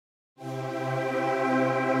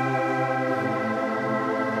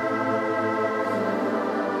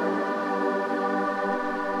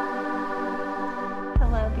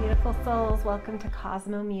beautiful souls. Welcome to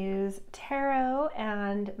Cosmo Muse Tarot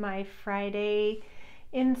and my Friday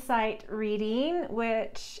insight reading,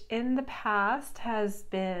 which in the past has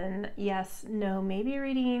been yes, no, maybe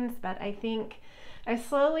readings, but I think I've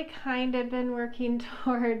slowly kind of been working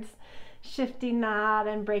towards shifting that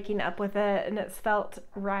and breaking up with it, and it's felt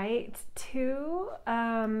right too.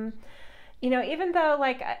 You know, even though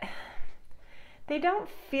like they don't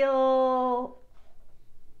feel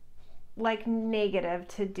like negative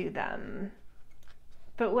to do them,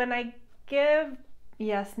 but when I give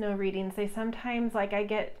yes no readings, they sometimes, like, I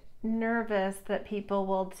get nervous that people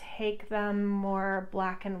will take them more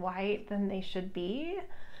black and white than they should be.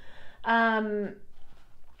 But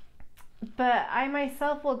I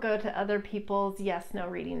myself will go to other people's yes no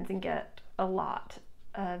readings and get a lot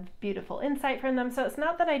of beautiful insight from them. So it's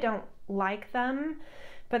not that I don't like them,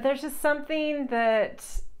 but there's just something that,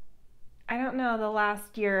 I don't know, the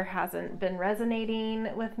last year hasn't been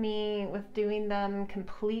resonating with me with doing them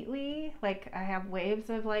completely. Like, I have waves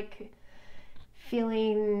of like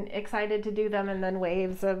feeling excited to do them, and then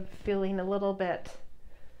waves of feeling a little bit,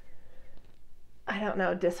 I don't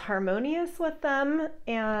know, disharmonious with them.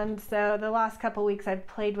 And so the last couple weeks I've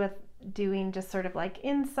played with doing just sort of like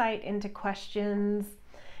insight into questions,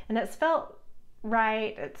 and it's felt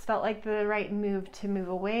right. It's felt like the right move to move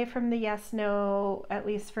away from the yes no, at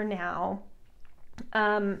least for now.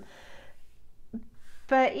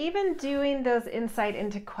 But even doing those insight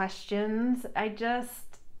into questions, I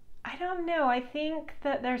don't know, I think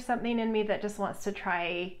that there's something in me that just wants to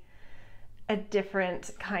try a different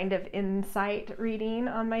kind of insight reading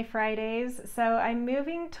on my Fridays. So I'm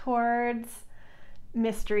moving towards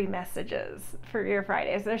mystery messages for your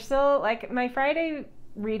Fridays. They're still, like, my Friday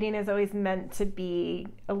reading is always meant to be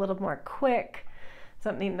a little more quick,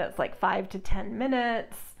 something that's like 5 to 10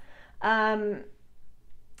 minutes.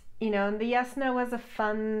 You know, and the yes no was a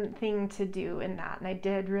fun thing to do in that, and I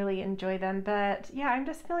did really enjoy them. But yeah, I'm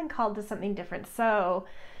just feeling called to something different. So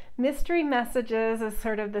mystery messages is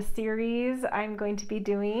sort of the series I'm going to be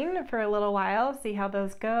doing for a little while, see how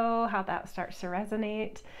those go, how that starts to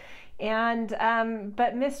resonate. And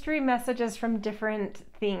but mystery messages from different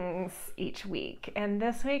things each week. And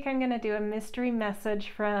this week I'm going to do a mystery message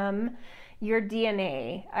from your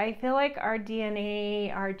DNA. I feel like our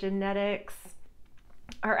DNA, our genetics,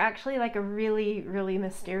 are actually like a really, really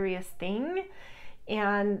mysterious thing,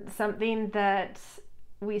 and something that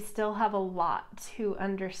we still have a lot to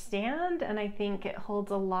understand. And I think it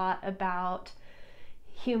holds a lot about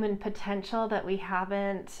human potential that we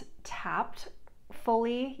haven't tapped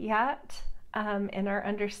fully yet, in our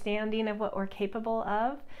understanding of what we're capable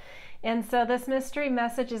of. And so this mystery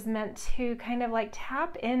message is meant to kind of like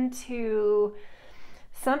tap into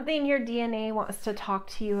something your DNA wants to talk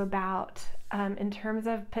to you about, in terms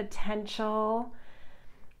of potential.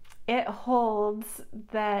 It holds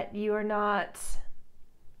that you are not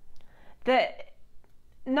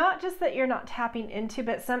just that you're not tapping into,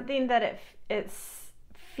 but something that it's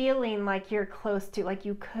feeling like you're close to, like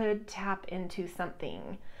you could tap into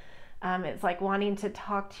something. It's like wanting to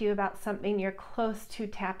talk to you about something you're close to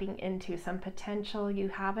tapping into, some potential you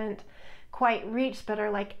haven't quite reached, but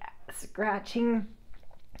are like scratching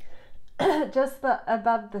just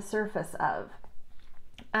above the surface of.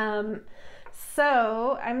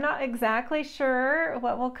 So I'm not exactly sure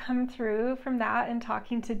what will come through from that in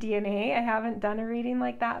talking to DNA. I haven't done a reading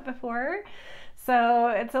like that before. So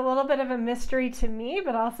it's a little bit of a mystery to me,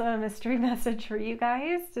 but also a mystery message for you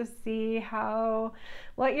guys to see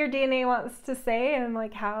what your DNA wants to say, and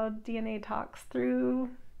like how DNA talks through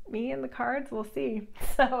me and the cards. We'll see.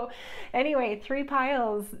 So anyway, 3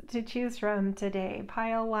 piles to choose from today.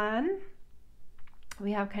 Pile 1,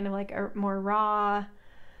 we have kind of like a more raw,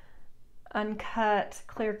 uncut,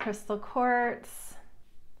 clear crystal quartz.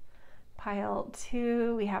 Pile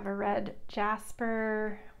 2, we have a red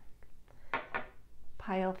jasper.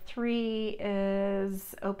 Pile 3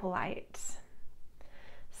 is opalite.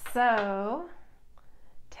 So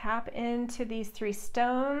tap into these 3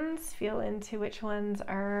 stones, feel into which ones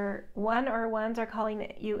are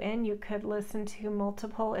calling you in. You could listen to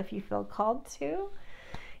multiple if you feel called to.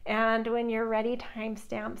 And when you're ready,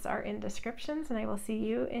 timestamps are in descriptions, and I will see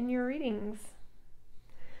you in your readings.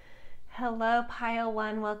 Hello, Pile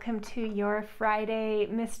 1. Welcome to your Friday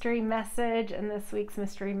mystery message, and this week's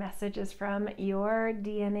mystery message is from your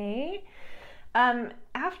DNA.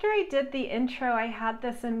 After I did the intro, I had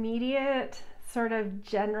this immediate sort of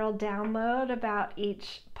general download about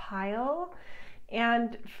each pile.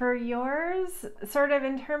 And for yours, sort of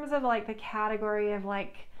in terms of like the category of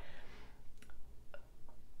like,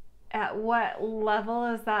 at what level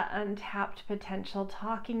is that untapped potential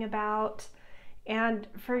talking about? And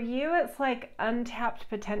for you, it's like untapped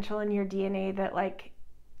potential in your DNA that like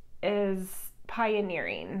is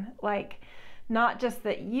pioneering. Like not just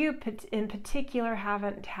that you in particular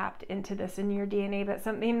haven't tapped into this in your DNA, but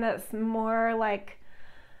something that's more like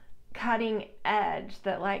cutting edge,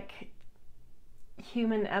 that like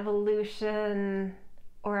human evolution,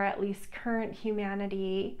 or at least current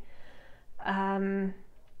humanity,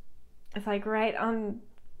 is like right on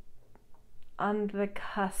the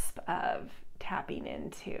cusp of tapping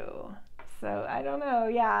into. So I don't know,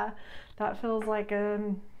 yeah, that feels like I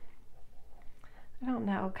don't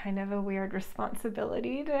know, kind of a weird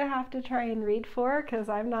responsibility to have to try and read for, because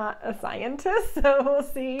I'm not a scientist, so we'll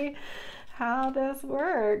see how this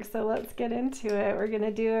works. So let's get into it. We're going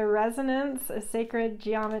to do a resonance, a sacred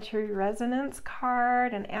geometry resonance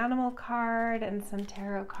card, an animal card, and some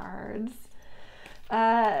tarot cards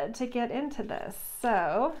to get into this.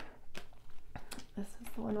 So this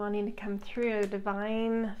is the one wanting to come through,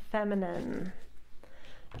 Divine Feminine.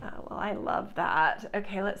 Well, I love that.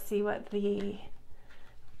 Okay, let's see what the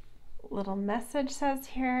little message says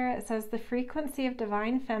here. It says the frequency of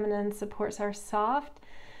Divine Feminine supports our soft,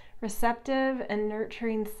 receptive, and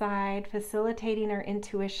nurturing side, facilitating our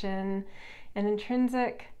intuition and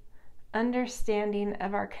intrinsic understanding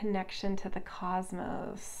of our connection to the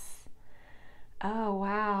cosmos. Oh,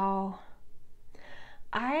 wow.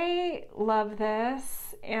 I love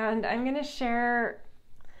this, and I'm going to share.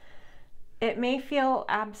 It may feel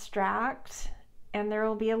abstract, and there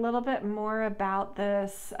will be a little bit more about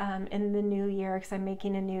this in the new year, because I'm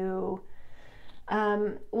making a new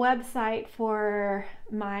website for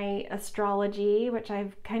my astrology, which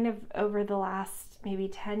I've kind of, over the last maybe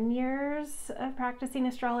 10 years of practicing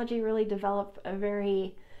astrology, really developed a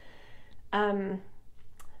very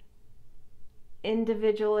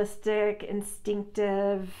individualistic,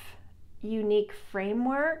 instinctive, unique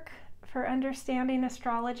framework for understanding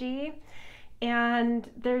astrology. And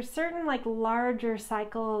there's certain like larger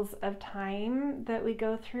cycles of time that we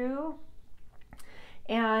go through,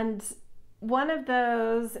 and one of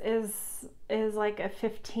those is like a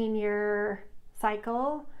 15-year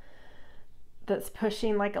cycle that's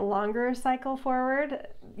pushing like a longer cycle forward.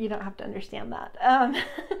 You don't have to understand that.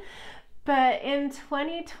 But in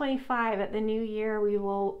 2025, at the new year, we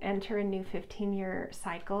will enter a new 15-year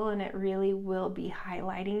cycle, and it really will be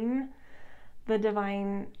highlighting the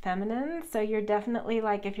Divine Feminine. So you're definitely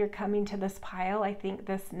like, if you're coming to this pile, I think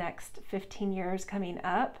this next 15 years coming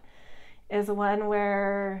up is one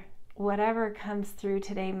where whatever comes through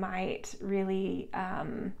today might really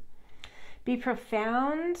be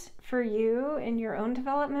profound for you in your own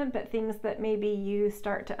development, but things that maybe you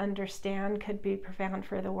start to understand could be profound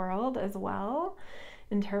for the world as well,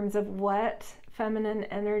 in terms of what feminine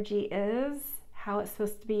energy is, how it's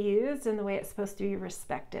supposed to be used, and the way it's supposed to be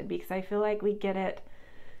respected, because I feel like we get it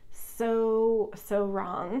so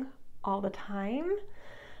wrong all the time.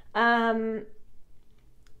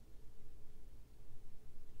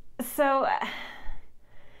 So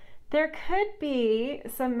there could be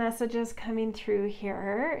some messages coming through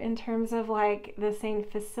here in terms of like the saying,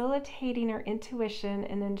 facilitating our intuition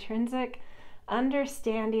and intrinsic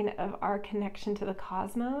understanding of our connection to the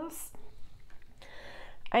cosmos.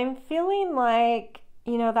 I'm feeling like,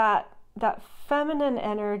 you know, that feminine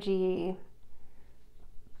energy,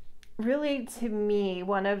 really, to me,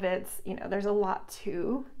 one of its, you know, there's a lot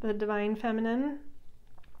to the Divine Feminine,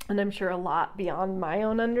 and I'm sure a lot beyond my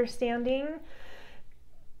own understanding.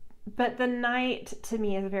 But the night to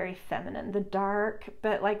me is very feminine, the dark,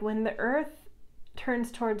 but like when the earth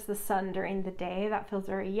turns towards the sun during the day, that feels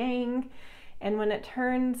very yang. And when it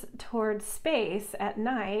turns towards space at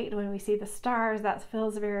night, when we see the stars, that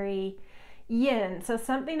feels very yin. So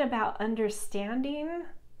something about understanding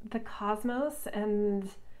the cosmos and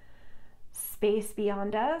space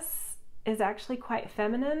beyond us is actually quite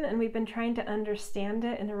feminine. And we've been trying to understand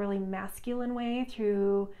it in a really masculine way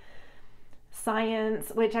through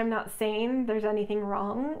science, which I'm not saying there's anything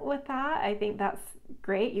wrong with that. I think that's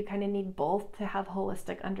great. You kind of need both to have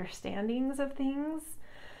holistic understandings of things.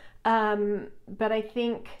 But I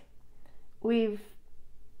think we've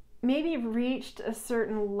maybe reached a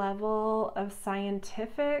certain level of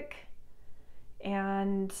scientific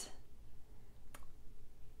and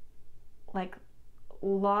like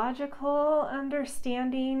logical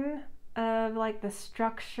understanding of like the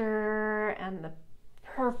structure and the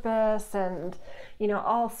purpose and, you know,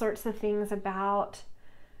 all sorts of things about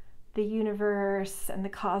the universe and the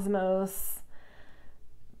cosmos.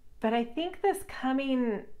 But I think this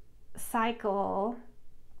coming cycle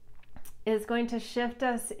is going to shift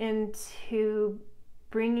us into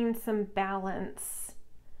bringing some balance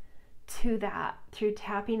to that through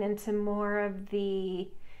tapping into more of the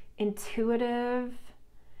intuitive,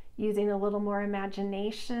 using a little more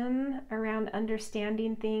imagination around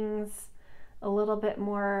understanding things, a little bit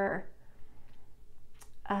more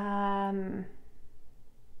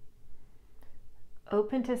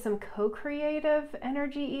open to some co-creative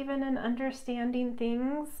energy even in understanding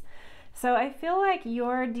things. So I feel like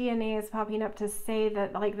your DNA is popping up to say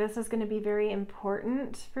that like this is going to be very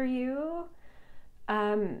important for you,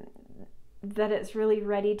 that it's really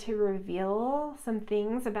ready to reveal some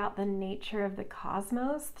things about the nature of the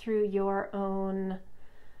cosmos through your own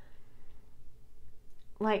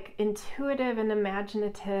like intuitive and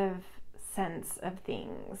imaginative sense of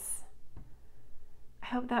things. I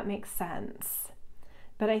hope that makes sense.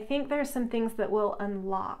 But I think there's some things that will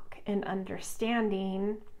unlock in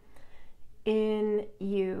understanding in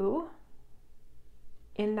you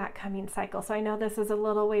in that coming cycle. So I know this is a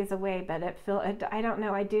little ways away, but I don't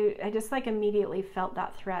know, I just like immediately felt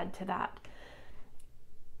that thread to that,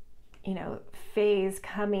 you know, phase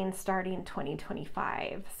coming starting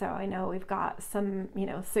 2025. So I know we've got some, you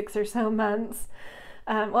know, 6 or so months.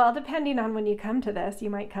 Well, depending on when you come to this,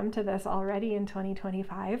 you might come to this already in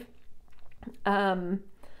 2025.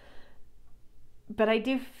 But I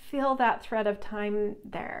do feel that thread of time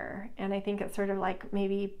there. And I think it's sort of like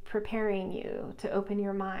maybe preparing you to open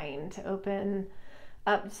your mind, to open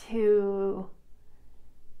up to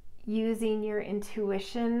using your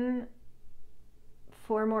intuition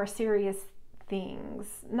for more serious things,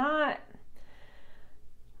 not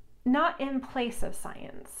in place of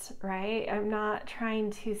science, right? I'm not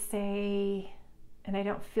trying to say, and I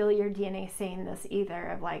don't feel your DNA saying this either,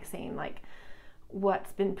 of like saying like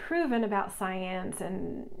what's been proven about science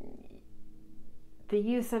and the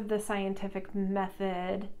use of the scientific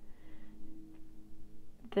method.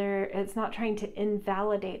 It's not trying to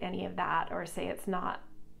invalidate any of that or say it's not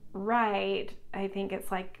right. I think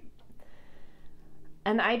it's like,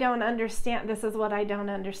 and I don't understand, this is what I don't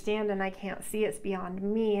understand and I can't see, it's beyond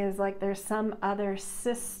me, is like there's some other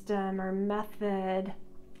system or method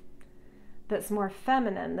that's more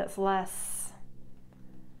feminine, that's less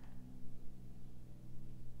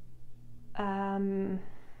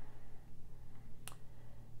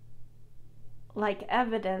like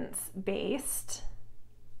evidence-based,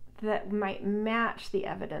 that might match the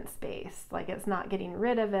evidence-based. Like it's not getting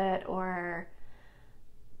rid of it or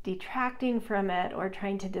detracting from it or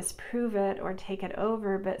trying to disprove it or take it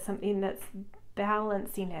over, but something that's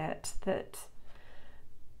balancing it, that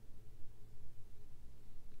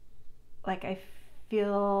like I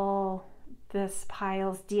feel this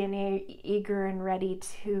pile's DNA eager and ready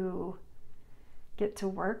to get to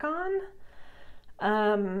work on.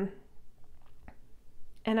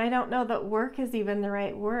 And I don't know that work is even the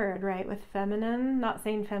right word, right? With feminine, not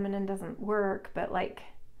saying feminine doesn't work, but like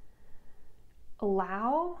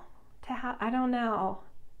allow to have, I don't know.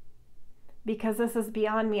 Because this is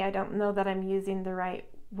beyond me, I don't know that I'm using the right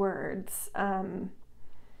words.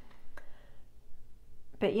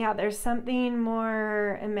 But yeah, there's something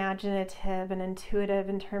more imaginative and intuitive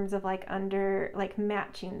in terms of like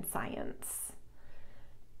matching science.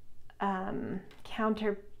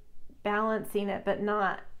 Counterbalancing it, but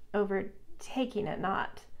not overtaking it,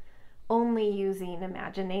 not only using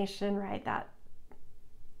imagination, right?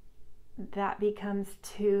 That becomes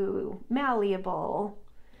too malleable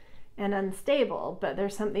and unstable, but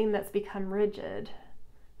there's something that's become rigid.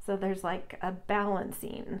 So there's like a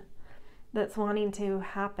balancing that's wanting to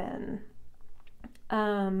happen.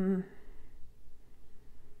 A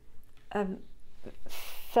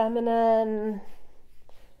feminine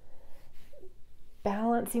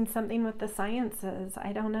balancing something with the sciences,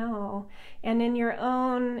 I don't know. And in your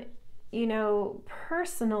own, you know,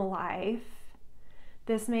 personal life,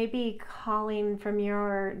 this may be calling from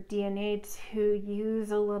your DNA to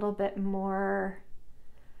use a little bit more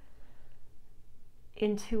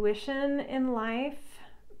intuition in life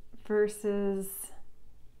versus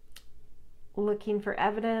looking for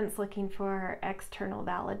evidence, looking for external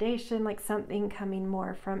validation, like something coming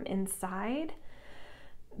more from inside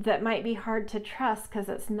that might be hard to trust because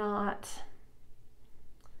it's not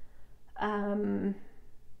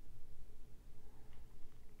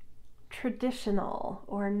traditional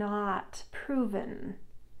or not proven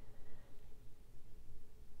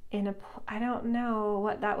I don't know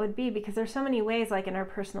what that would be, because there's so many ways like in our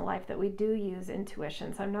personal life that we do use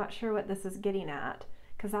intuition. So I'm not sure what this is getting at,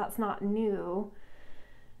 because that's not new.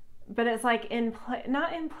 But it's like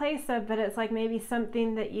not in place of, but it's like maybe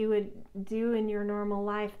something that you would do in your normal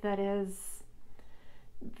life that is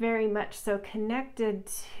very much so connected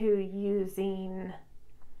to using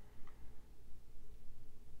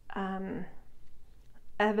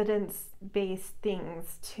evidence-based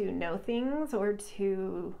things to know things or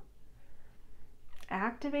to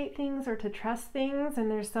activate things or to trust things, and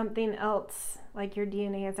there's something else, like your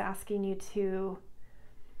DNA is asking you to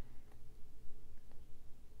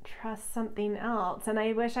trust something else. And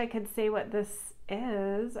I wish I could say what this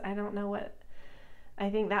is. I don't know what, I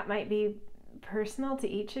think that might be personal to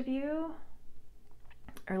each of you,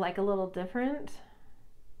 or like a little different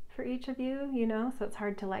for each of you, you know, so it's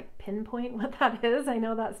hard to like pinpoint what that is. I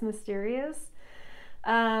know that's mysterious.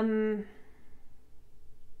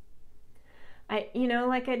 You know,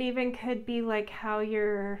 like it even could be like how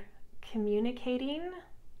you're communicating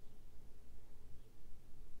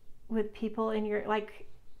with people in your, like,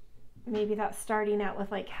 maybe that's starting out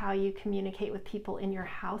with like how you communicate with people in your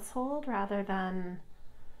household rather than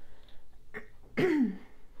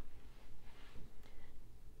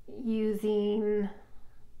using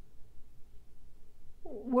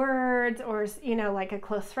words, or, you know, like a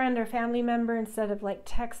close friend or family member instead of like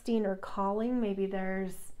texting or calling. Maybe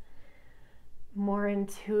there's more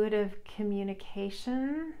intuitive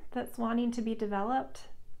communication that's wanting to be developed.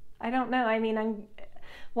 I don't know. I mean, I'm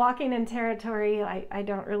walking in territory I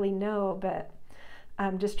don't really know, but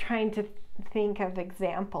I'm just trying to think of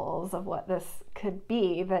examples of what this could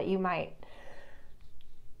be that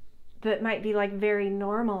might be like very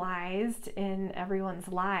normalized in everyone's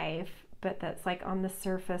life, but that's like on the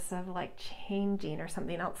surface of like changing or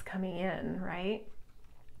something else coming in, right?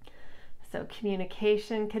 So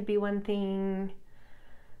communication could be one thing.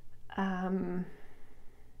 I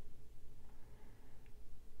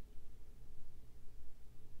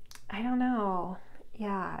don't know.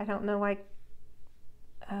 Yeah, I don't know, like,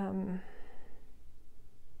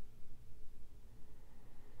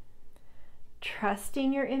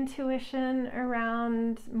 trusting your intuition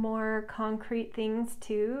around more concrete things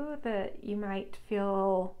too, that you might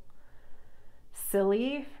feel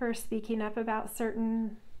silly for speaking up about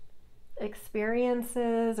certain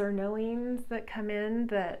experiences or knowings that come in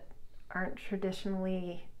that aren't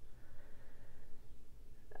traditionally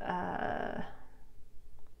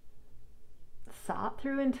sought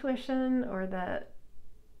through intuition, or that,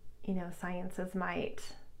 you know, sciences might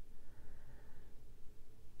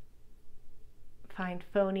find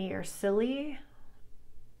phony or silly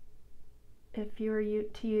if you were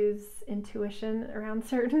to use intuition around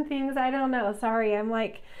certain things. I don't know. Sorry, I'm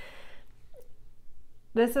like,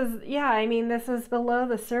 this is, yeah, I mean, this is below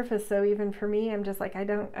the surface, so even for me, I'm just like,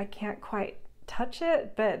 I can't quite touch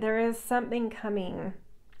it, but there is something coming.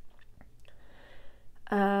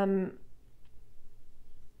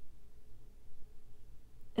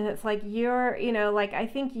 And it's like you're, you know, like I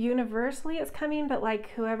think universally it's coming, but like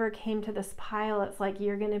whoever came to this pile, it's like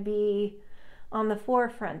you're going to be on the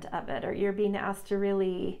forefront of it, or you're being asked to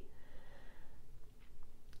really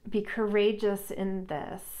be courageous in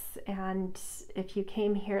this. And if you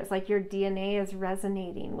came here, it's like your DNA is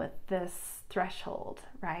resonating with this threshold,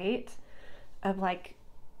 right? Of like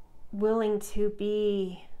willing to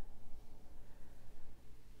be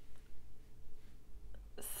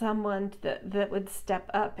someone that would step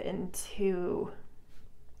up into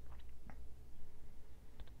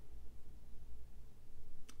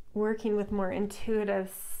working with more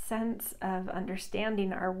intuitive sense of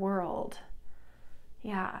understanding our world.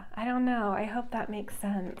 Yeah, I don't know. I hope that makes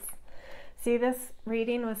sense. See, this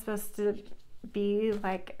reading was supposed to be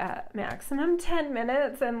like at maximum 10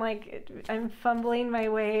 minutes, and like I'm fumbling my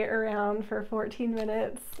way around for 14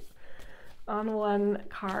 minutes on one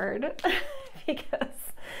card because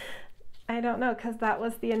I don't know, because that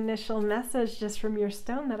was the initial message just from your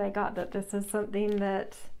stone that I got, that this is something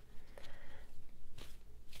that,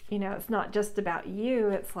 you know, it's not just about you.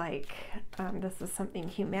 It's like this is something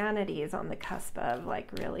humanity is on the cusp of, like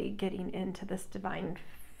really getting into this divine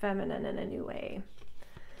feminine in a new way.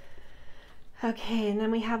 Okay, and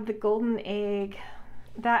then we have the golden egg.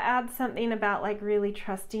 That adds something about like really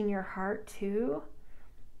trusting your heart too.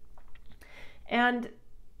 And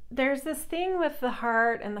there's this thing with the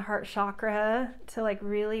heart and the heart chakra to like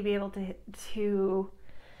really be able to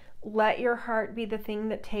let your heart be the thing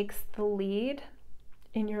that takes the lead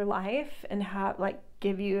in your life and have like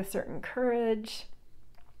give you a certain courage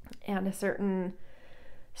and a certain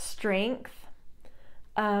strength,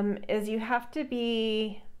 is you have to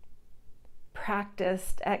be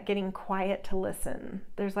practiced at getting quiet to listen.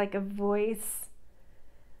 There's like a voice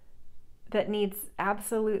that needs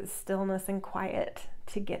absolute stillness and quiet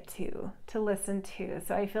to get to listen to.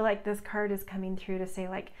 So I feel like this card is coming through to say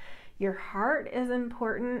like your heart is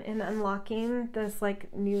important in unlocking this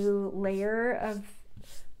like new layer of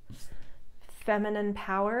feminine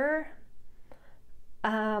power.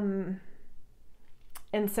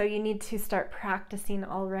 And so you need to start practicing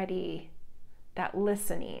already that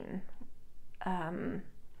listening,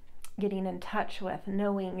 getting in touch with,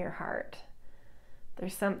 knowing your heart.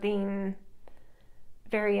 There's something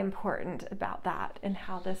very important about that and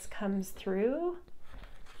how this comes through.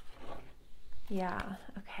 Yeah,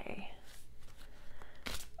 okay.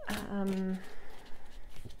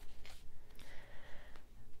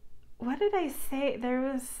 What did I say? There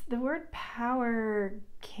was the word power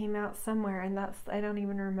came out somewhere, and that's, I don't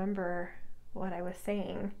even remember what I was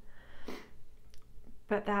saying,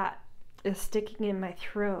 but that is sticking in my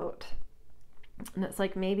throat. And it's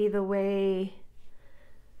like maybe the way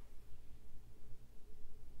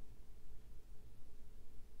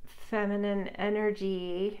feminine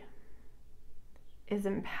energy is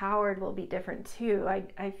empowered will be different too.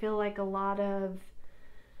 I feel like a lot of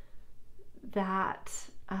that,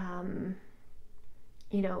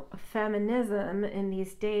 you know, feminism in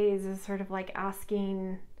these days is sort of like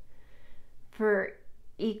asking for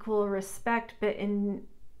equal respect, but in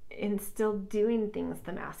still doing things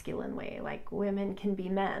the masculine way, like women can be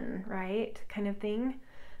men, right? Kind of thing.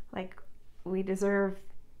 Like we deserve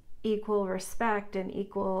equal respect and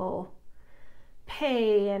equal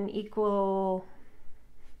pay and equal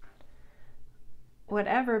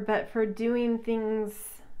whatever, but for doing things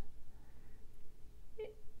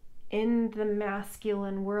in the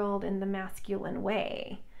masculine world in the masculine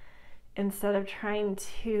way, instead of trying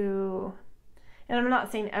to, and I'm not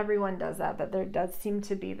saying everyone does that, but there does seem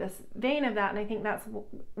to be this vein of that, and I think that's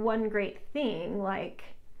one great thing, like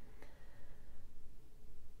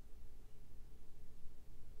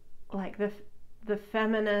the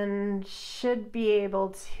feminine should be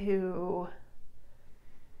able to,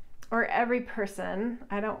 or every person,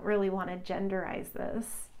 I don't really want to genderize this,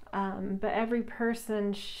 but every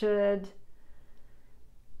person should,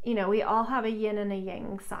 you know, we all have a yin and a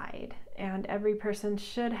yang side, and every person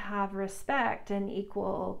should have respect and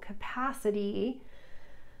equal capacity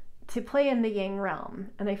to play in the yang realm.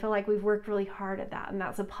 And I feel like we've worked really hard at that, and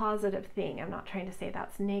that's a positive thing. I'm not trying to say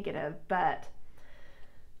that's negative, but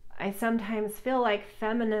I sometimes feel like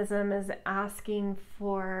feminism is asking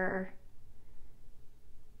for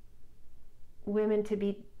women to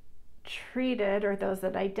be treated, or those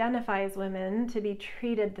that identify as women, to be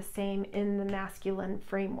treated the same in the masculine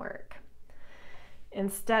framework,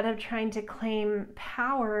 instead of trying to claim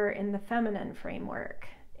power in the feminine framework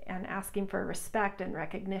and asking for respect and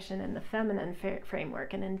recognition in the feminine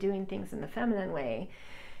framework and in doing things in the feminine way.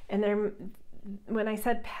 And there, when I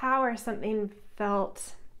said power, something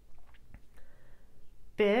felt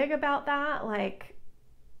big about that, like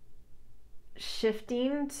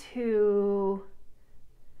shifting to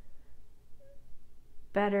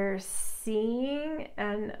better seeing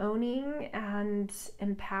and owning and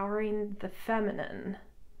empowering the feminine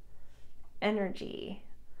energy,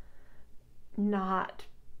 not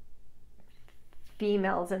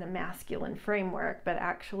females in a masculine framework, but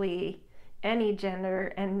actually any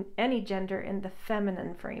gender and any gender in the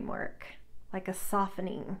feminine framework, like a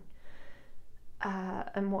softening,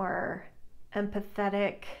 a more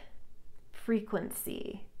empathetic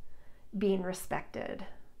frequency being respected,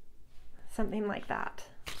 something like that.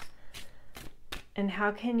 And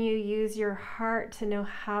how can you use your heart to know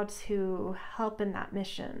how to help in that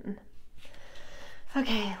mission?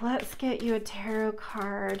 Okay, let's get you a tarot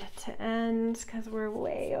card to end, because we're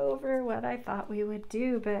way over what I thought we would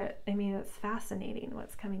do, but I mean, it's fascinating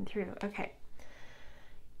what's coming through. Okay.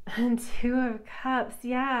 And Two of Cups,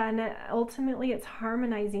 yeah, and ultimately it's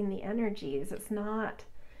harmonizing the energies. It's not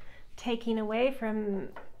taking away from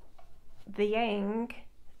the yang,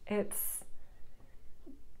 it's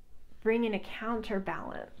bringing a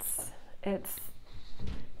counterbalance. It's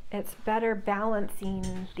better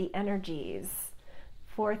balancing the energies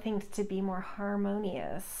for things to be more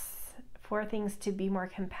harmonious, for things to be more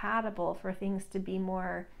compatible, for things to be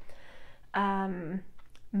more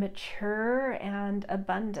mature and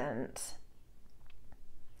abundant.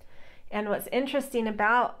 And what's interesting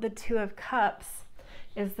about the Two of Cups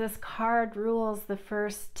is this card rules the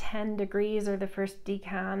first 10 degrees, or the first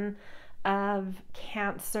decan of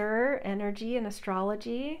Cancer energy in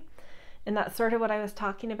astrology. And that's sort of what I was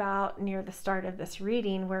talking about near the start of this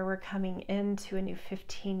reading, where we're coming into a new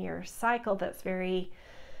 15-year cycle that's very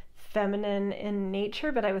feminine in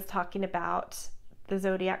nature, but I was talking about the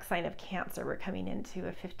zodiac sign of Cancer. We're coming into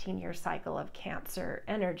a 15-year cycle of Cancer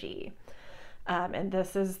energy. And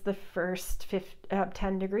this is the first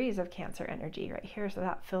 10 degrees of Cancer energy right here. So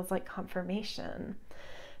that feels like confirmation.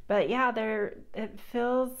 But yeah, it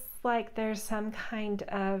feels like there's some kind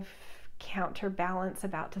of counterbalance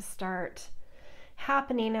about to start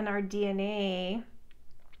happening in our DNA,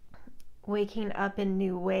 waking up in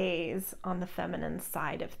new ways on the feminine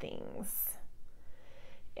side of things.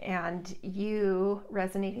 And you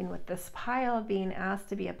resonating with this pile, being asked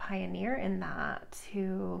to be a pioneer in that,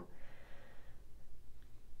 to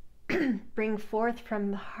bring forth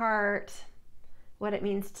from the heart what it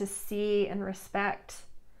means to see and respect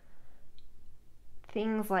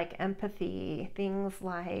things like empathy, things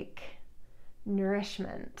like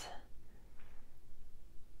nourishment.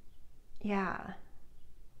 Yeah.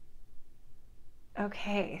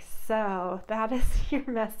 Okay, so that is your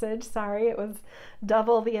message. Sorry, it was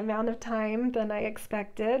double the amount of time than I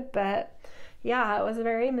expected, but yeah, it was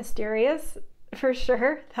very mysterious for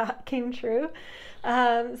sure. That came true.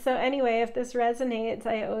 So anyway, if this resonates,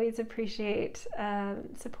 I always appreciate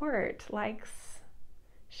support, likes,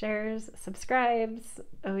 shares, subscribes.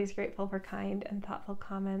 Always grateful for kind and thoughtful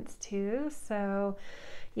comments too. So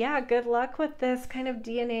yeah, good luck with this kind of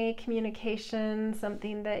DNA communication,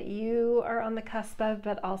 something that you are on the cusp of,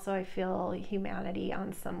 but also I feel humanity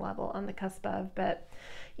on some level on the cusp of. But,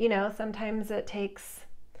 you know, sometimes it takes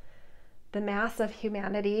the mass of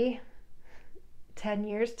humanity 10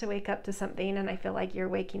 years to wake up to something, and I feel like you're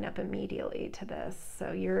waking up immediately to this.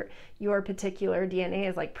 So your particular DNA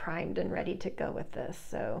is like primed and ready to go with this.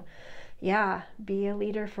 So yeah, be a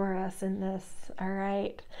leader for us in this. All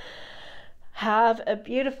right. Have a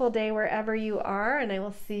beautiful day wherever you are, and I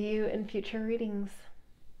will see you in future readings.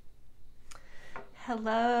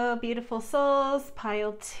 Hello, beautiful souls.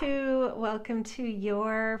 Pile 2. Welcome to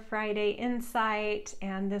your Friday Insight,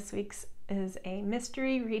 and this week's is a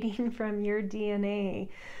mystery reading from your DNA.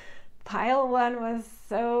 Pile 1 was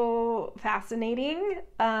so fascinating.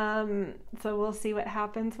 So we'll see what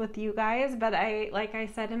happens with you guys. But like I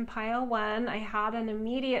said in pile 1, I had an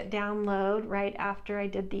immediate download right after I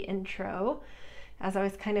did the intro, as I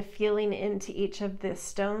was kind of feeling into each of the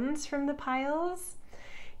stones from the piles.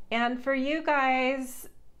 And for you guys,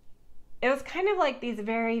 it was kind of like these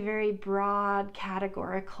very, very broad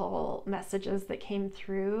categorical messages that came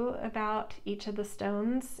through about each of the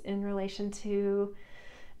stones in relation to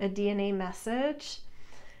a DNA message.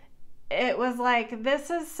 It was like, this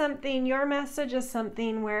is something, your message is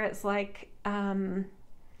something where it's like the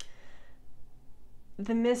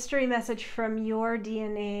mystery message from your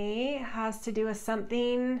DNA has to do with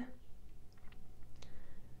something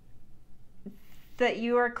that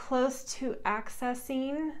you are close to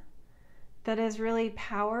accessing that is really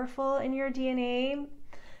powerful in your DNA,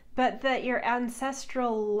 but that your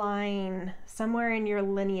ancestral line, somewhere in your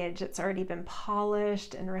lineage, it's already been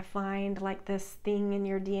polished and refined, like this thing in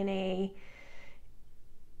your DNA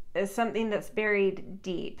is something that's buried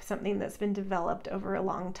deep, something that's been developed over a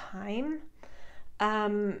long time.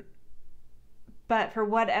 But for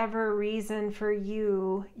whatever reason for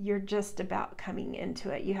you, you're just about coming into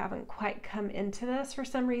it. You haven't quite come into this for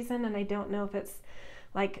some reason, and I don't know if it's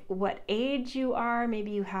like what age you are.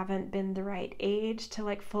 Maybe you haven't been the right age to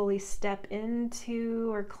like fully step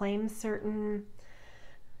into or claim certain,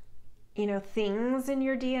 you know, things in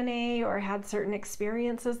your DNA, or had certain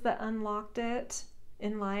experiences that unlocked it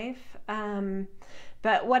in life.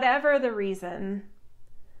 But whatever the reason,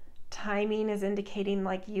 timing is indicating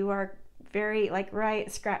like you are very like right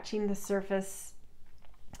scratching the surface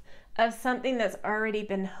of something that's already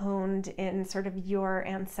been honed in sort of your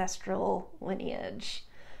ancestral lineage,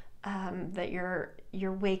 that you're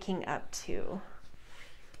waking up to,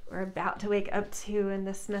 or about to wake up to, and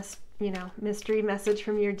this mystery message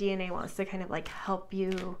from your DNA wants to kind of like help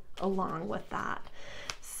you along with that.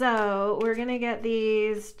 So we're gonna get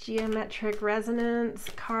these geometric resonance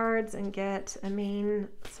cards and get a main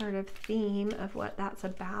sort of theme of what that's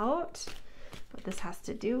about, what this has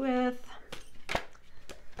to do with.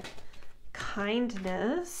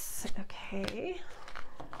 Kindness, okay.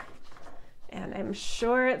 And I'm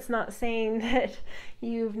sure it's not saying that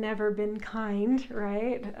you've never been kind,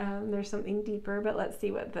 right? There's something deeper, but let's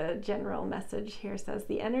see what the general message here says.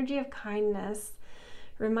 The energy of kindness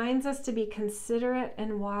reminds us to be considerate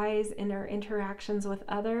and wise in our interactions with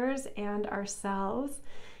others and ourselves,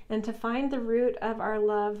 and to find the root of our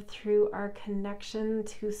love through our connection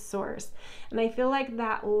to Source. And I feel like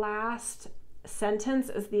that last sentence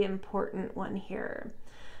is the important one here.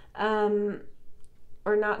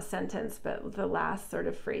 Or not sentence, but the last sort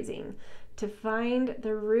of phrasing. To find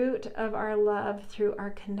the root of our love through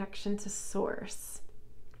our connection to Source.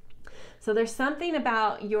 So there's something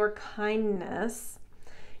about your kindness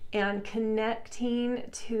and connecting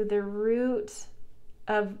to the root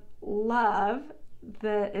of love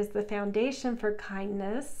that is the foundation for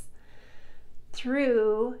kindness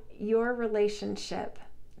through your relationship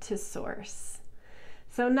to Source.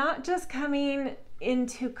 So not just coming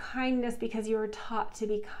into kindness because you were taught to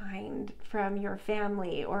be kind from your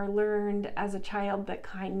family or learned as a child that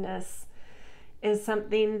kindness is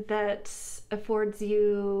something that affords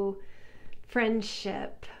you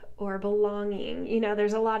friendship or belonging. You know,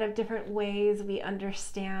 there's a lot of different ways we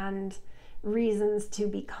understand reasons to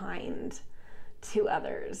be kind to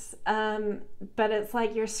others. But it's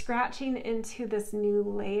like you're scratching into this new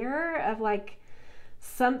layer of like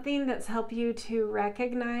something that's helped you to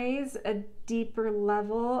recognize a deeper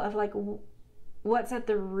level of like what's at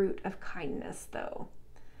the root of kindness though.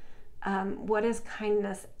 What is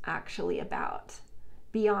kindness actually about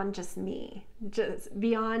beyond just me, just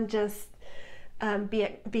beyond just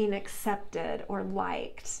being accepted or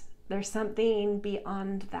liked? There's something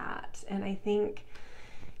beyond that. And I think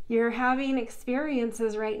you're having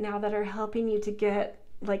experiences right now that are helping you to get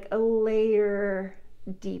like a layer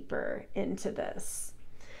deeper into this,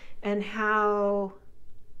 and how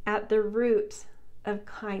at the root of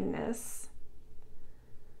kindness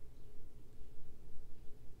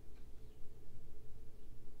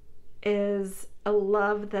is a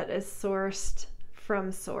love that is sourced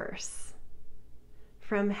from source,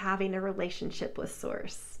 from having a relationship with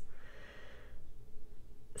source.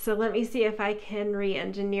 So let me see if I can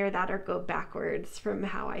re-engineer that or go backwards from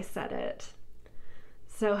how I said it.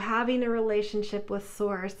 So having a relationship with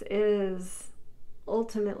source is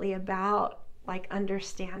ultimately about like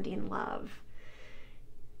understanding love.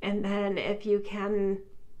 And then if you can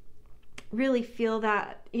really feel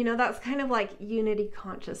that, you know, that's kind of like unity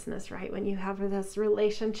consciousness, right? When you have this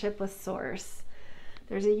relationship with source,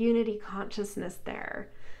 there's a unity consciousness there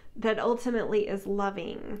that ultimately is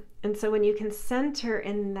loving. And so when you can center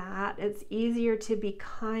in that, it's easier to be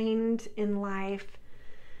kind in life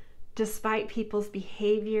despite people's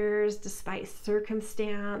behaviors, despite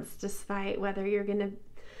circumstance, despite whether you're going to,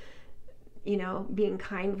 you know, being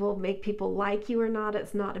kind will make people like you or not.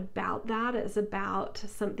 It's not about that. It's about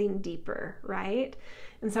something deeper, right?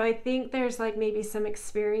 And so I think there's like maybe some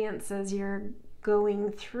experiences you're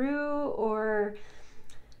going through, or,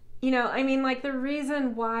 you know, I mean, like the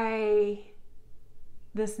reason why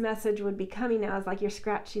this message would be coming now is like you're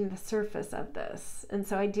scratching the surface of this. And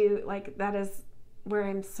so I do like, that is where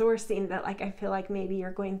I'm sourcing that. Like, I feel like maybe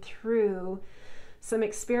you're going through some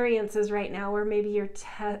experiences right now where maybe you're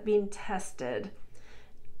being tested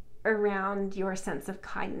around your sense of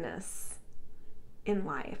kindness in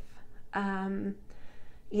life. You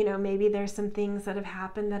know, maybe there's some things that have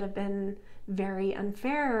happened that have been very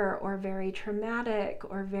unfair or very traumatic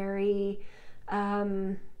or very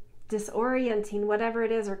disorienting, whatever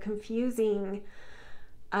it is, or confusing.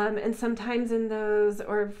 And sometimes in those,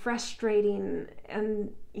 or frustrating,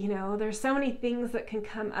 and you know, there's so many things that can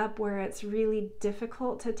come up where it's really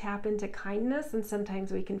difficult to tap into kindness, and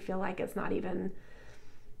sometimes we can feel like it's not even,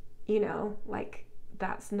 you know, like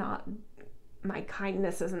that's not, my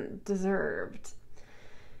kindness isn't deserved.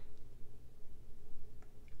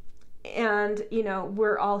 And, you know,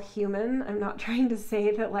 we're all human. I'm not trying to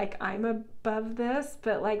say that like I'm above this,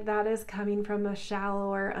 but like that is coming from a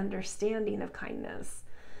shallower understanding of kindness.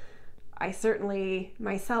 I certainly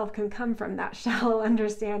myself can come from that shallow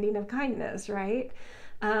understanding of kindness, right?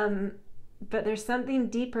 But there's something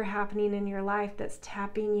deeper happening in your life that's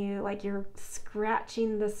tapping you, like you're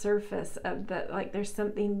scratching the surface of the, like there's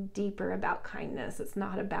something deeper about kindness. It's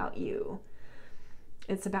not about you.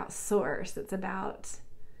 It's about source. It's about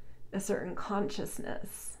a certain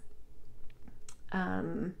consciousness.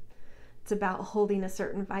 It's about holding a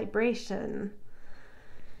certain vibration.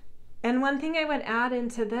 And one thing I would add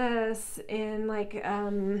into this, in like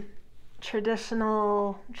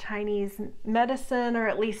traditional Chinese medicine, or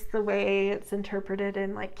at least the way it's interpreted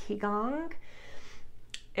in like Qigong,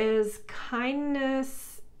 is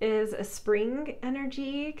kindness is a spring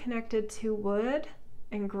energy connected to wood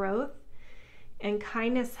and growth, and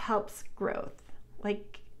kindness helps growth.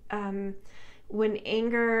 Like when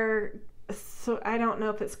anger, so I don't know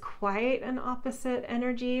if it's quite an opposite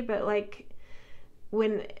energy, but like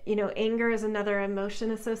when, you know, anger is another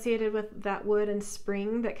emotion associated with that wood and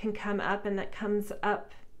spring that can come up, and that comes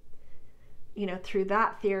up, you know, through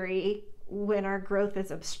that theory when our growth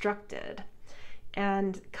is obstructed.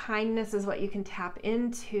 And kindness is what you can tap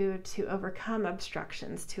into to overcome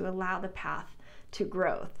obstructions, to allow the path to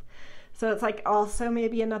growth. So it's like also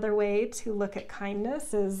maybe another way to look at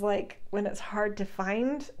kindness is like when it's hard to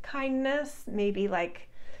find kindness, maybe like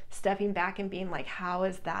stepping back and being like, how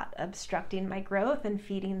is that obstructing my growth, and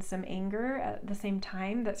feeding some anger at the same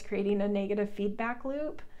time that's creating a negative feedback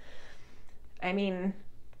loop. I mean,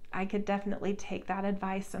 I could definitely take that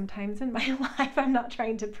advice sometimes in my life. I'm not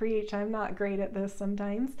trying to preach. I'm not great at this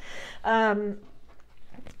sometimes.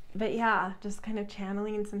 But yeah, just kind of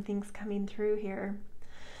channeling some things coming through here.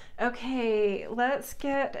 Okay, let's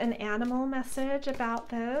get an animal message about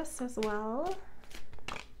this as well.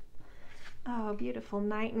 Oh, beautiful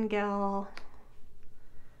nightingale.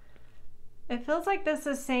 It feels like this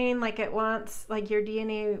is saying like it wants, like your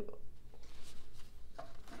DNA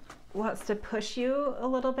wants to push you a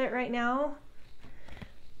little bit right now.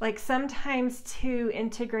 Like sometimes to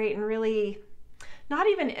integrate and really, not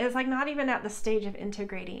even at the stage of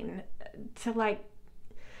integrating, to like,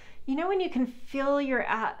 you know, when you can feel you're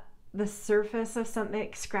at the surface of something,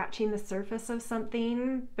 like scratching the surface of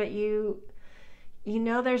something, but you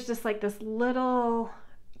know there's just like this little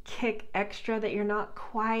kick extra that you're not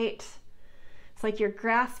quite, it's like you're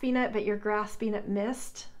grasping it, but you're grasping at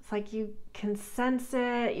mist. It's like you can sense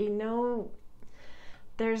it, you know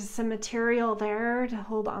there's some material there to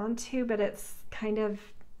hold on to, but it's kind of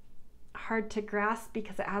hard to grasp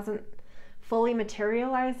because it hasn't fully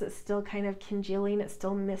materialized. It's still kind of congealing, it's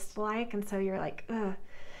still mist-like, and so you're like, ugh.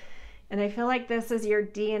 And I feel like this is your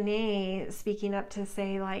DNA speaking up to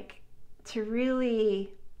say, like, to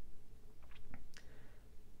really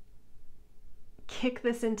kick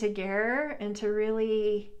this into gear and to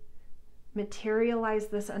really materialize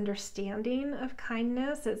this understanding of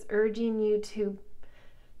kindness. It's urging you to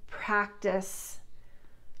practice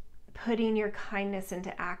putting your kindness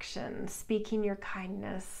into action, speaking your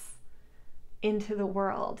kindness into the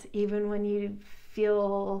world, even when you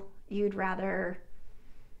feel you'd rather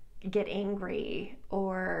get angry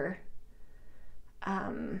or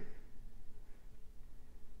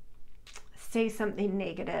say something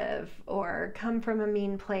negative or come from a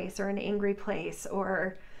mean place or an angry place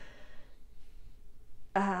or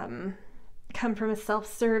come from a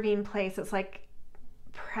self-serving place. It's like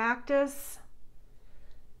practice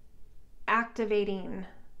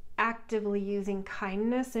actively using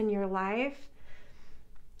kindness in your life,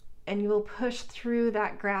 and you will push through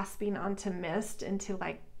that grasping onto mist into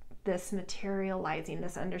like this materializing,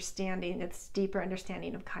 this understanding, this deeper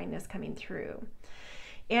understanding of kindness coming through.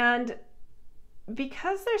 And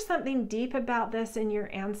because there's something deep about this in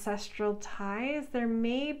your ancestral ties, there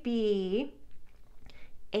may be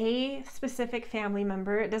a specific family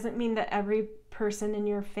member. It doesn't mean that every person in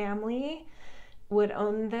your family would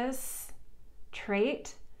own this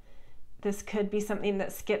trait. This could be something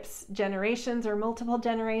that skips generations or multiple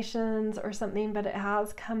generations or something, but it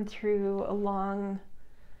has come through a long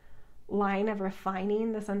line of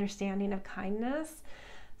refining this understanding of kindness.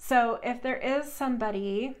 So if there is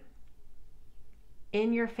somebody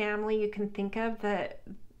in your family you can think of that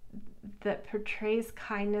portrays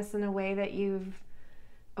kindness in a way that you've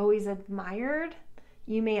always admired,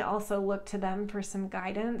 you may also look to them for some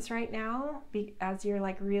guidance right now, as you're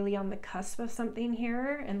like really on the cusp of something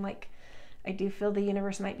here. And like, I do feel the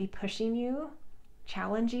universe might be pushing you,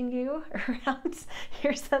 challenging you around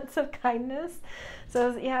your sense of kindness.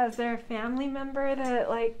 So yeah, is there a family member that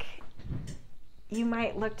like you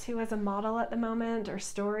might look to as a model at the moment, or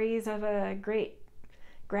stories of a great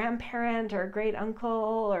grandparent or great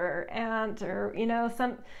uncle or aunt, or you know,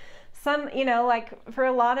 some you know, like for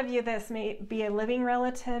a lot of you this may be a living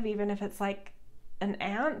relative, even if it's like an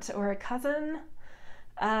aunt or a cousin,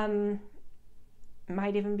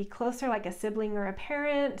 might even be closer, like a sibling or a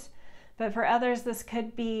parent. But for others this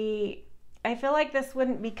could be, I feel like this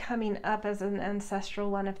wouldn't be coming up as an ancestral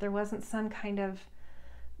one if there wasn't some kind of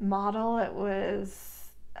model it was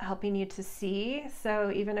helping you to see.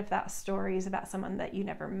 So even if that story is about someone that you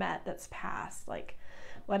never met that's passed, like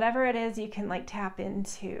whatever it is you can like tap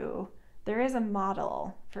into, there is a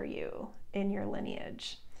model for you in your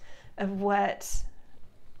lineage of what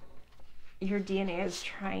your DNA is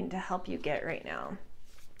trying to help you get right now.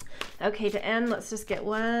 Okay, to end, let's just get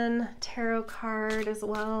one tarot card as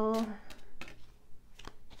well.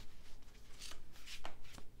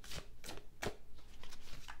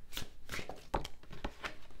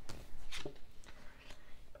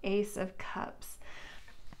 Ace of Cups.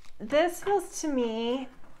 This feels to me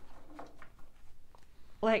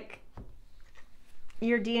like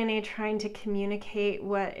your DNA trying to communicate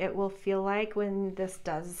what it will feel like when this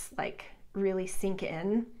does like really sink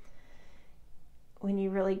in. When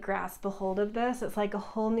you really grasp a hold of this, it's like a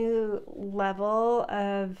whole new level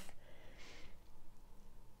of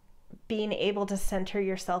being able to center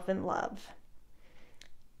yourself in love.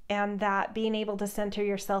 And that being able to center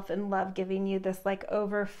yourself in love giving you this like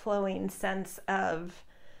overflowing sense of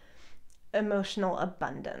emotional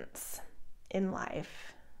abundance in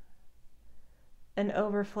life. An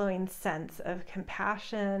overflowing sense of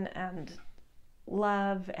compassion and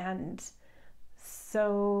love, and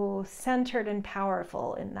so centered and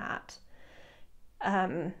powerful in that.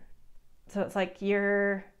 So it's like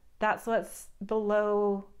you're that's what's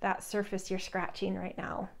below that surface you're scratching right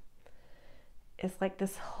now. It's like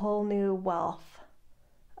this whole new wealth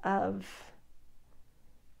of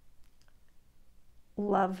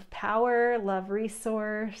love power, love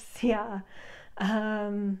resource,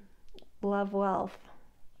 love wealth.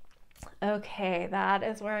 Okay, that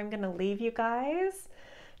is where I'm going to leave you guys.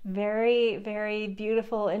 Very, very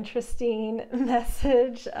beautiful, interesting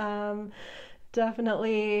message.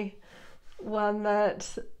 Definitely one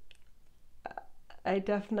that I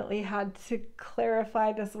definitely had to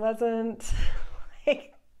clarify. This wasn't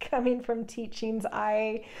like coming from teachings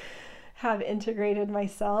I have integrated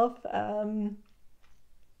myself.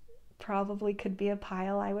 Probably could be a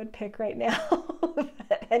pile I would pick right now.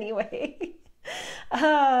 But anyway.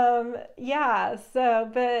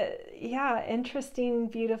 Interesting,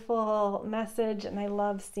 beautiful message, and I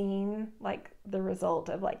love seeing like the result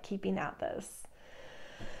of like keeping at this.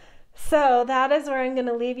 So that is where I'm going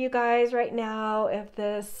to leave you guys right now. If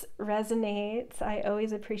this resonates, I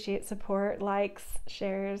always appreciate support, likes,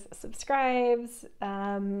 shares, subscribes.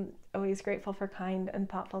 Always grateful for kind and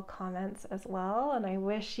thoughtful comments as well. And I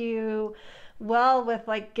wish you well with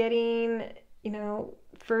like getting,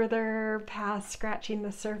 further past scratching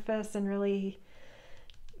the surface and really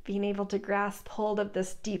being able to grasp hold of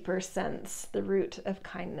this deeper sense, the root of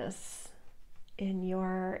kindness in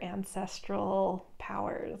your ancestral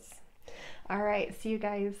powers. All right, see you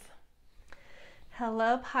guys.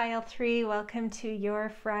 Hello, Pile 3. Welcome to your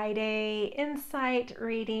Friday Insight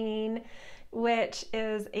reading, which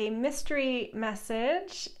is a mystery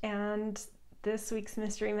message. And this week's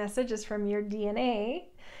mystery message is from your DNA.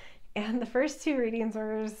 And the first two readings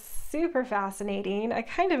were super fascinating. I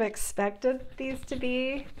kind of expected these to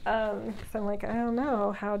be, because I'm like, I don't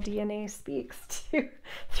know how DNA speaks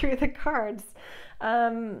through the cards.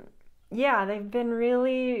 They've been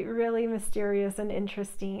really, really mysterious and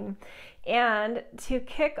interesting. And to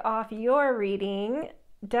kick off your reading,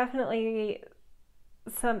 definitely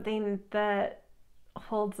something that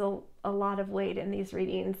holds a lot of weight in these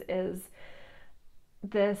readings is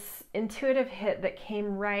this intuitive hit that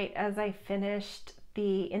came right as I finished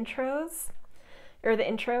the intro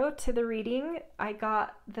to the reading. I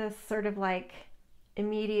got this sort of like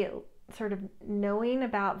immediate sort of knowing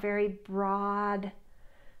about very broad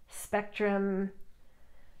spectrum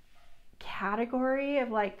category of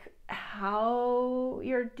like how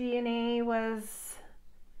your DNA was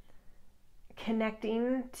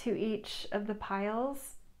connecting to each of the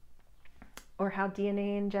piles, or how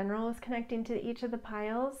DNA in general is connecting to each of the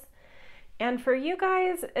piles. And for you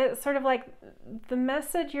guys, it's sort of like the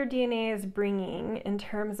message your DNA is bringing in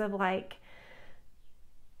terms of like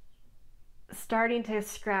starting to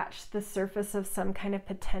scratch the surface of some kind of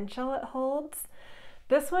potential it holds.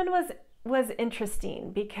 This one was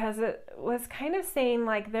interesting because it was kind of saying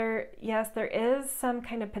like there is some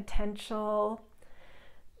kind of potential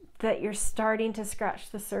that you're starting to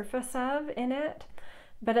scratch the surface of in it,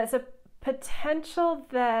 but it's a potential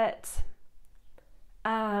that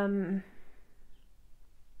that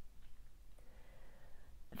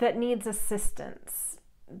needs assistance.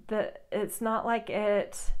 That it's not like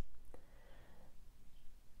it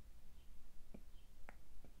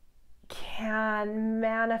can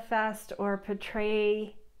manifest or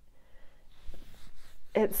portray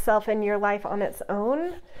itself in your life on its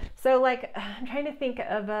own. So like I'm trying to think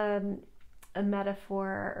of a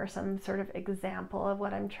metaphor or some sort of example of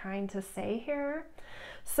what I'm trying to say here.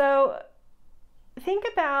 So think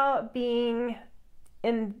about being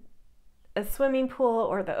in a swimming pool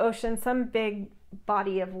or the ocean, some big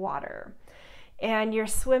body of water, and you're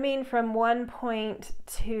swimming from one point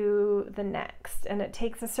to the next, and it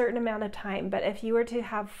takes a certain amount of time. But if you were to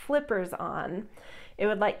have flippers on, it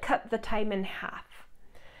would like cut the time in half.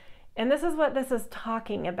 And this is what this is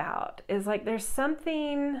talking about, is like there's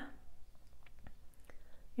something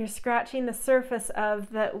you're scratching the surface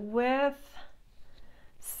of that with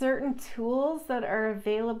certain tools that are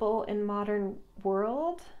available in modern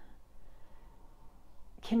world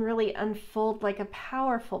can really unfold like a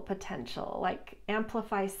powerful potential, like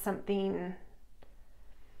amplify something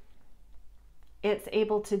it's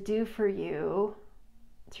able to do for you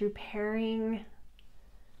through pairing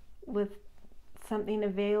with something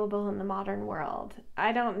available in the modern world.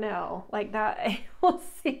 I don't know, like that. We'll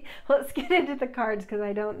see. Let's get into the cards because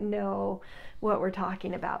I don't know what we're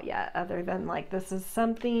talking about yet, other than like this is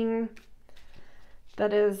something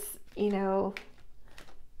that is,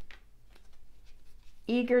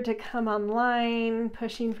 eager to come online,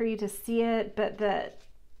 pushing for you to see it, but that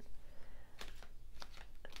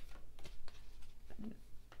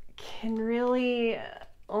can really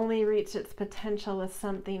only reach its potential with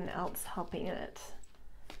something else helping it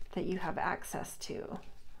that you have access to.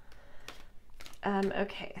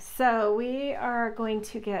 Okay, so we are going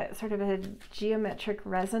to get sort of a geometric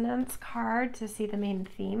resonance card to see the main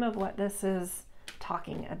theme of what this is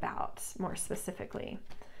talking about more specifically.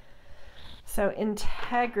 So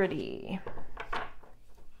integrity.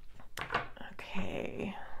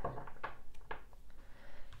 Okay.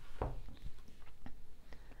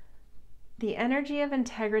 The energy of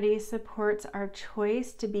integrity supports our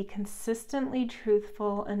choice to be consistently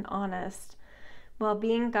truthful and honest while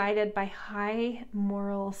being guided by high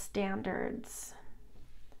moral standards.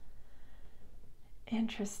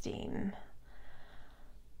 Interesting.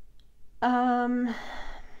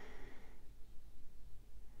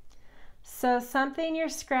 So something you're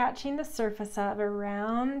scratching the surface of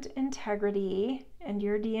around integrity and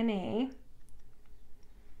your DNA.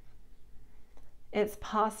 It's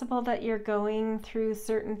possible that you're going through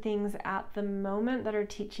certain things at the moment that are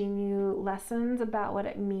teaching you lessons about what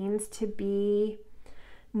it means to be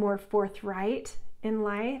more forthright in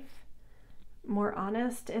life, more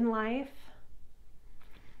honest in life.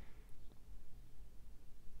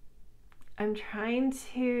 I'm trying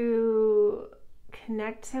to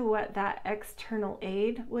connect to what that external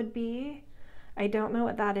aid would be. I don't know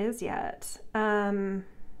what that is yet.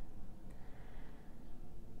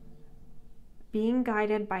 Being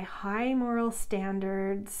guided by high moral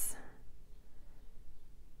standards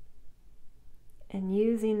and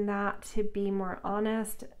using that to be more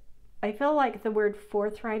honest. I feel like the word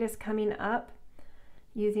forthright is coming up,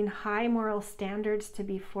 using high moral standards to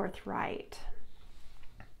be forthright.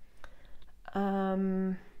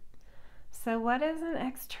 So what is an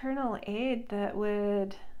external aid that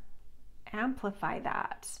would amplify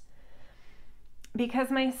that?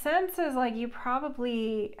 Because my sense is like you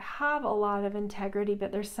probably have a lot of integrity,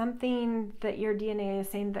 but there's something that your DNA is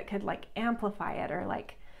saying that could like amplify it or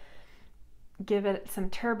like give it some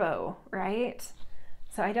turbo, right?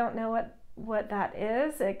 So I don't know what that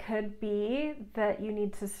is. It could be that you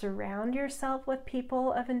need to surround yourself with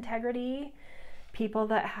people of integrity, people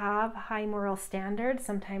that have high moral standards,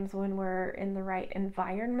 sometimes when we're in the right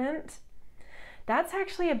environment. That's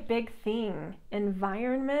actually a big thing.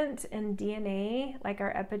 Environment and DNA, like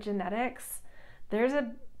our epigenetics, there's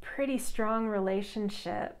a pretty strong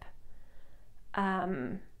relationship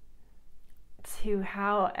to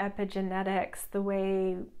how epigenetics, the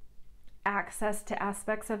way access to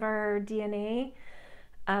aspects of our DNA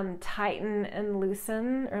tighten and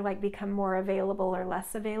loosen or like become more available or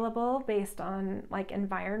less available based on like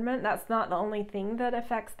environment. That's not the only thing that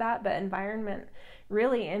affects that, but environment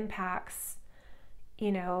really impacts,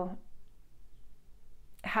 you know,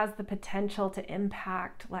 has the potential to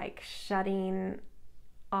impact like shutting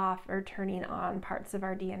off or turning on parts of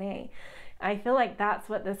our DNA. I feel like that's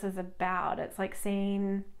what this is about. It's like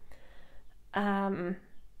saying,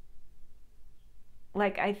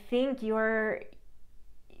 like I think your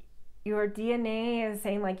DNA is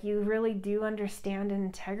saying like you really do understand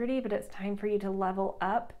integrity, but it's time for you to level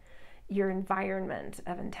up your environment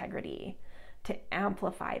of integrity to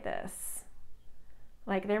amplify this.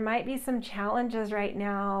 Like there might be some challenges right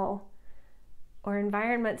now or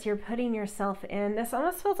environments you're putting yourself in. This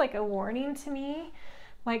almost feels like a warning to me.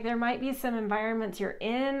 Like there might be some environments you're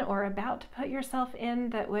in or about to put yourself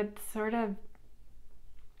in that would sort of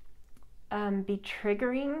be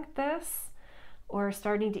triggering this or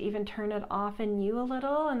starting to even turn it off in you a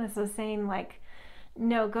little. And this is saying like,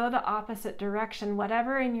 no, go the opposite direction.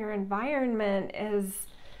 Whatever in your environment is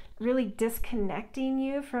really disconnecting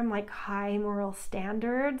you from like high moral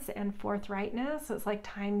standards and forthrightness. So it's like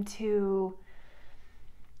time to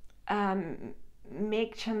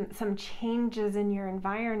make some changes in your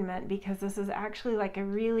environment, because this is actually like a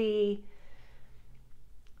really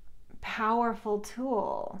powerful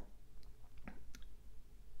tool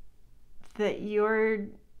that your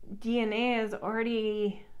DNA has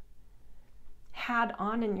already had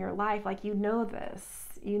on in your life. Like, you know this,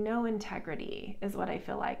 you know integrity is what I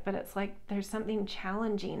feel like, but it's like there's something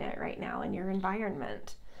challenging it right now in your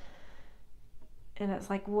environment. And it's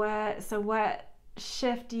like, what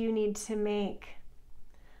shift do you need to make,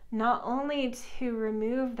 not only to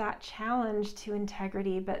remove that challenge to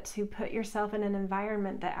integrity, but to put yourself in an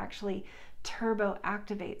environment that actually turbo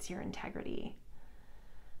activates your integrity,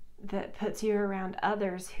 that puts you around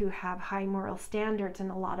others who have high moral standards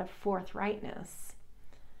and a lot of forthrightness.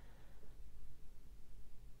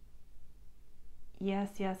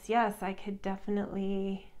 Yes, I could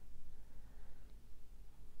definitely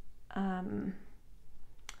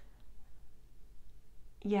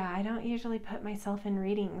yeah, I don't usually put myself in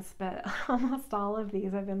readings, but almost all of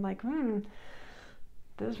these I've been like,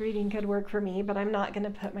 this reading could work for me, but I'm not going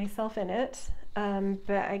to put myself in it. But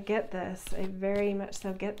I get this. I very much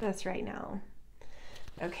so get this right now.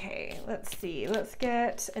 Okay, let's see. Let's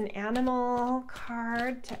get an animal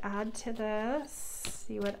card to add to this.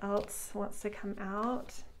 See what else wants to come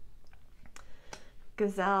out.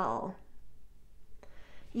 Gazelle.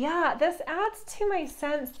 Yeah, this adds to my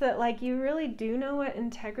sense that like you really do know what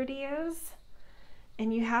integrity is,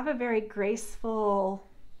 and you have a very graceful,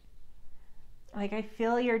 like I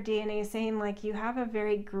feel your DNA saying like you have a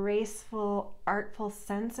very graceful, artful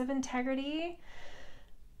sense of integrity,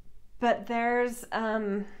 but there's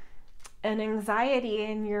an anxiety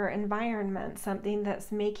in your environment, something that's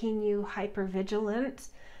making you hypervigilant,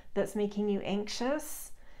 that's making you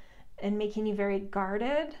anxious and making you very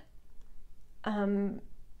guarded. And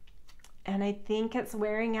I think it's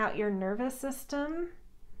wearing out your nervous system.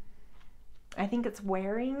 I think it's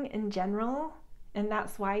wearing in general. And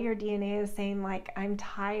that's why your DNA is saying like, I'm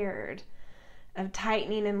tired of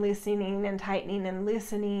tightening and loosening and tightening and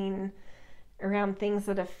loosening around things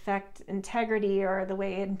that affect integrity or the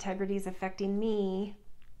way integrity is affecting me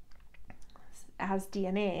as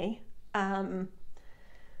DNA. And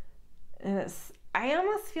I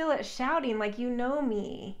almost feel it shouting like, you know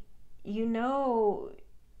me, you know,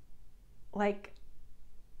 like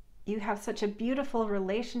you have such a beautiful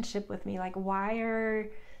relationship with me. Like, why are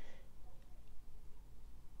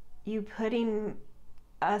you putting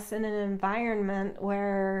us in an environment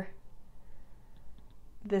where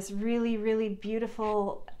this really, really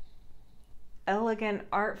beautiful, elegant,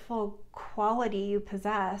 artful quality you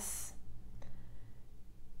possess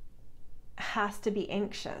has to be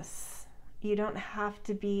anxious? You don't have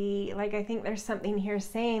to be, like, I think there's something here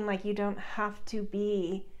saying, like, you don't have to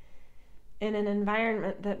be in an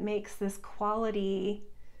environment that makes this quality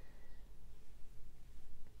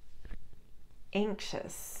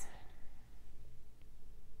anxious.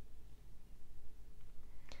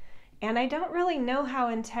 And I don't really know how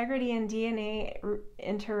integrity and DNA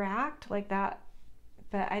interact like that,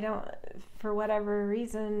 but I don't, for whatever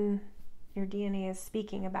reason, your DNA is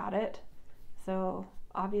speaking about it. So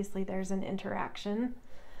obviously there's an interaction.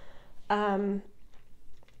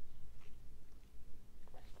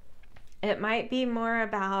 It might be more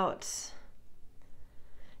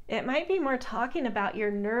talking about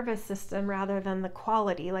your nervous system rather than the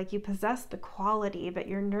quality. Like, you possess the quality, but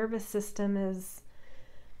your nervous system is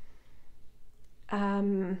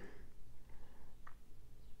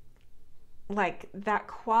like that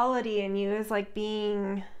quality in you is like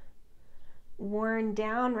being worn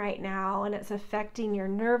down right now, and it's affecting your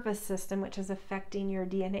nervous system, which is affecting your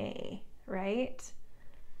DNA, right?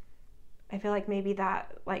 I feel like maybe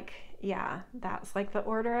that, like, yeah, that's like the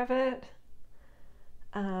order of it.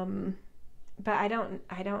 But I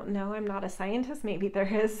don't know. I'm not a scientist. Maybe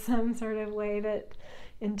there is some sort of way that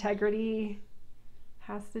integrity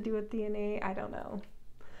has to do with DNA. I don't know.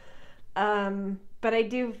 But I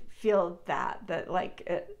do feel that like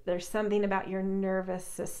there's something about your nervous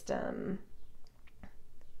system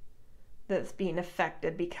that's being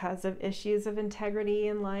affected because of issues of integrity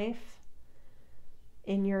in life,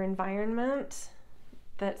 in your environment,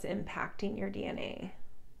 that's impacting your DNA.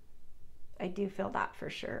 I do feel that for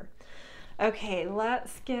sure. Okay,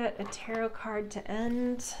 let's get a tarot card to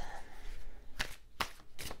end.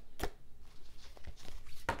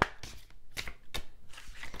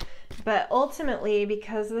 But ultimately,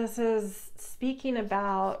 because this is speaking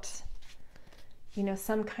about, you know,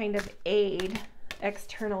 some kind of aid,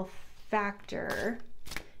 external factor,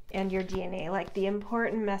 and your DNA, like the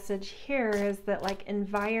important message here is that like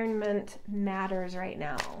environment matters right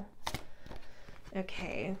now.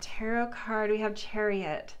 Okay, tarot card, we have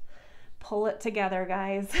Chariot. Pull it together,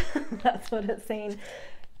 guys. That's what it's saying.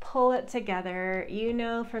 Pull it together. You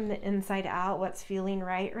know from the inside out what's feeling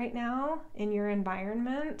right now in your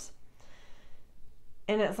environment.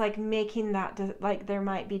 And it's like making that, like there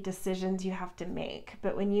might be decisions you have to make.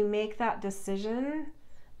 But when you make that decision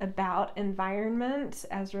about environment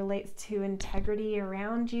as relates to integrity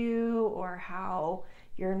around you, or how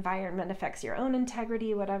your environment affects your own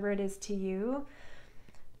integrity, whatever it is to you,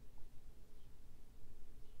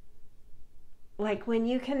 like when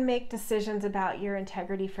you can make decisions about your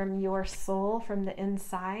integrity from your soul, from the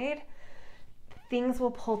inside, things will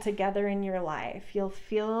pull together in your life. You'll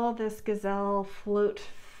feel this gazelle float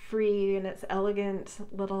free in its elegant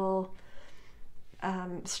little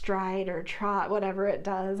stride or trot, whatever it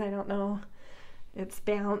does. I don't know. It's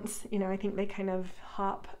bounce. You know, I think they kind of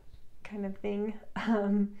hop kind of thing.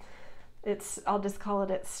 I'll just call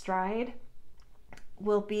it its stride.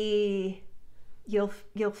 Will be, you'll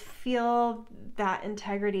feel that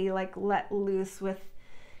integrity like let loose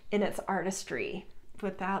in its artistry,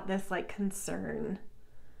 without this like concern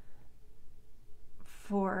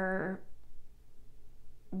for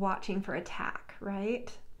watching for attack,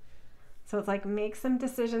 right? So it's like make some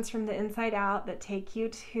decisions from the inside out that take you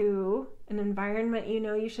to an environment you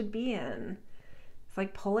know you should be in. It's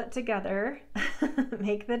like pull it together,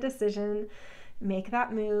 make the decision, make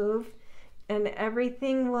that move, and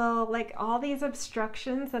everything will, like all these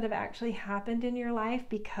obstructions that have actually happened in your life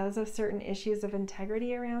because of certain issues of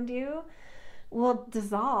integrity around you will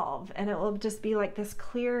dissolve, and it will just be like this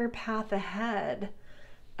clear path ahead.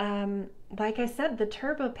 Like I said, the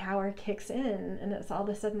turbo power kicks in, and it's all of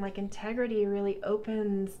a sudden like integrity really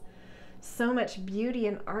opens so much beauty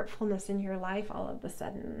and artfulness in your life all of a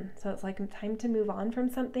sudden. So it's like time to move on from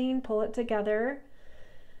something, pull it together,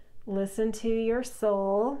 listen to your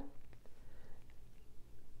soul,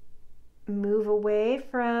 move away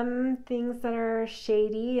from things that are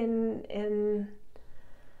shady and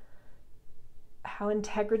how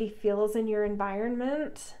integrity feels in your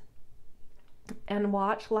environment, and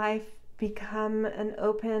watch life become an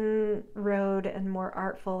open road and more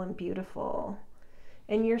artful and beautiful,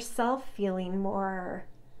 and yourself feeling more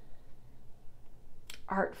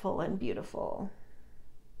artful and beautiful.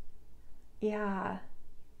 Yeah,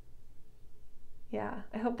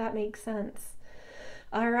 I hope that makes sense.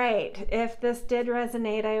 All right, if this did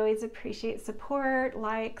resonate, I always appreciate support.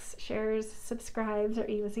 Likes, shares, subscribes are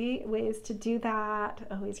easy ways to do that.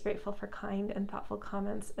 Always grateful for kind and thoughtful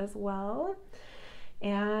comments as well.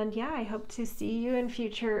 And yeah, I hope to see you in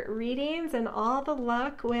future readings, and all the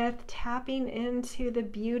luck with tapping into the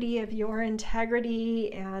beauty of your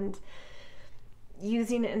integrity and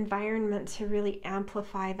using an environment to really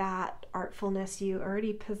amplify that artfulness you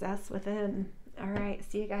already possess within. All right,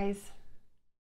 see you guys.